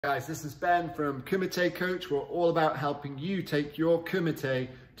Guys, this is Ben from Kumite Coach. We're all about helping you take your Kumite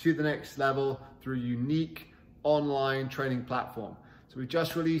to the next level through a unique online training platform. So we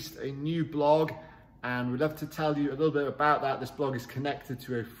just released a new blog and we'd love to tell you a little bit about that. This blog is connected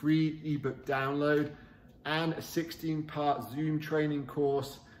to a free ebook download and a 16-part Zoom training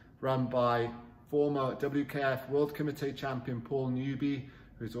course run by former WKF World Kumite Champion Paul Newby,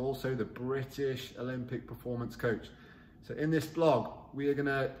 who's also the British Olympic performance coach. So in this blog, we are going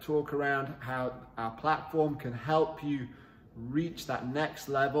to talk around how our platform can help you reach that next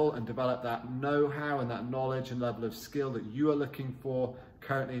level and develop that know-how and that knowledge and level of skill that you are looking for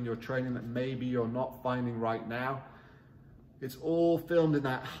currently in your training that maybe you're not finding right now. It's all filmed in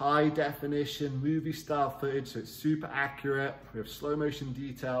that high definition movie style footage, so it's super accurate. We have slow motion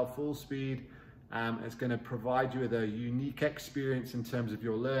detail, full speed. It's going to provide you with a unique experience in terms of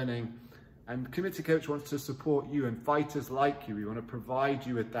your learning. And Kumite Coach wants to support you and fighters like you. We want to provide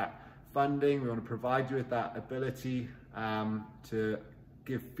you with that funding. We want to provide you with that ability to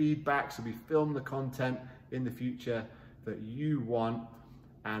give feedback. So we film the content in the future that you want.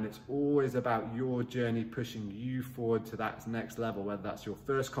 And it's always about your journey, pushing you forward to that next level, whether that's your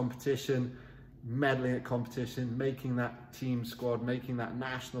first competition, medaling at competition, making that team squad, making that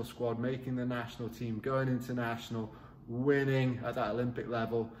national squad, making the national team, going international, winning at that Olympic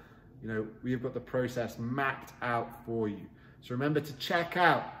level. You know, we've got the process mapped out for you. So remember to check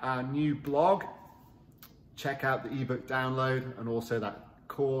out our new blog, check out the ebook download, and also that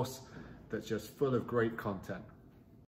course that's just full of great content.